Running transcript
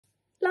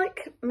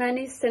Like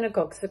many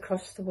synagogues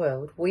across the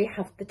world, we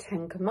have the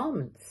Ten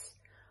Commandments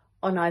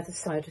on either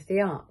side of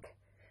the ark.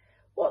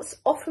 What's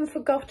often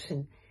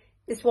forgotten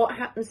is what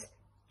happens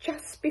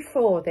just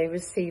before they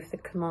receive the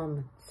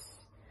commandments.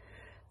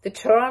 The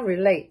Torah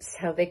relates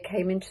how they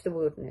came into the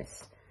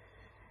wilderness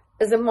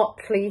as a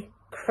motley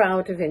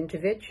crowd of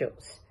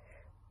individuals,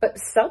 but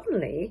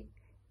suddenly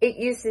it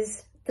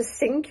uses the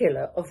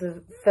singular of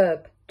the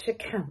verb to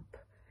camp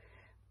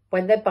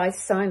when they're by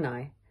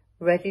Sinai,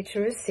 ready to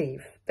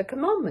receive the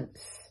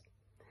commandments.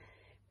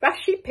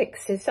 Rashi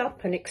picks this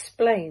up and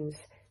explains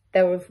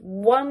they were of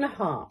one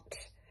heart,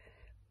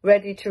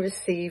 ready to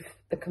receive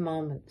the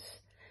commandments.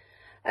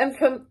 And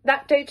from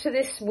that day to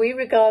this, we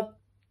regard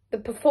the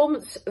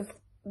performance of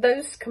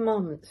those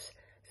commandments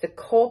as a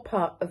core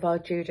part of our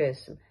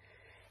Judaism,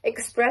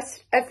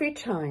 expressed every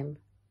time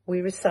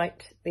we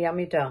recite the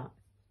Amidah.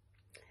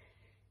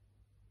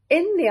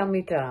 In the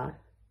Amidah,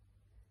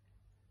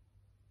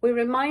 we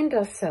remind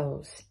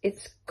ourselves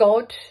it's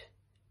God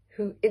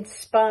who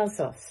inspires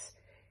us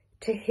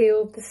to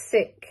heal the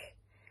sick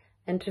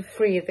and to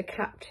free the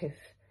captive.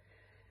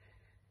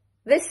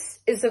 This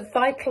is a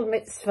vital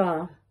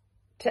mitzvah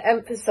to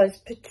emphasize,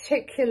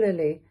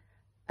 particularly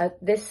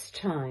at this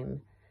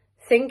time,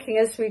 thinking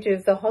as we do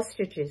of the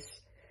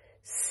hostages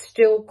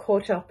still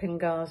caught up in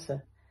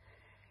Gaza.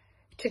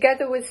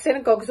 Together with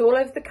synagogues all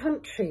over the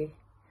country,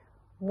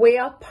 we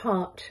are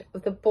part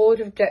of the Board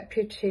of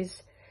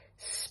Deputies'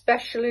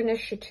 special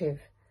initiative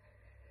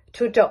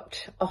to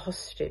adopt a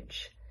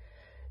hostage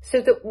so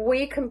that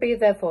we can be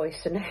their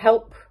voice and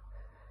help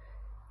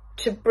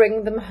to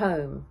bring them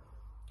home.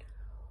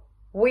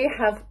 We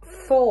have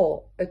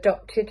 4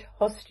 adopted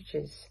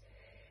hostages,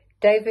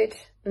 David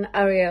and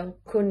Ariel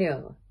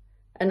Cunio,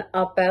 and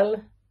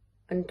Abel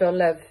and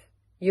Dolev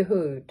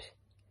Yehud.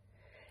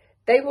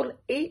 They will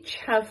each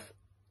have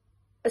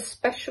a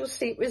special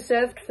seat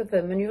reserved for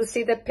them, and you'll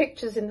see their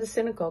pictures in the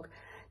synagogue.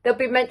 They'll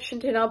be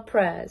mentioned in our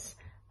prayers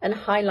and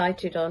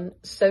highlighted on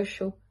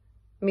social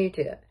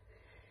media.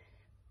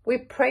 We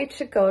pray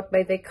to God,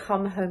 may they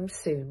come home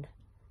soon.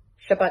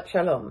 Shabbat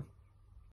Shalom.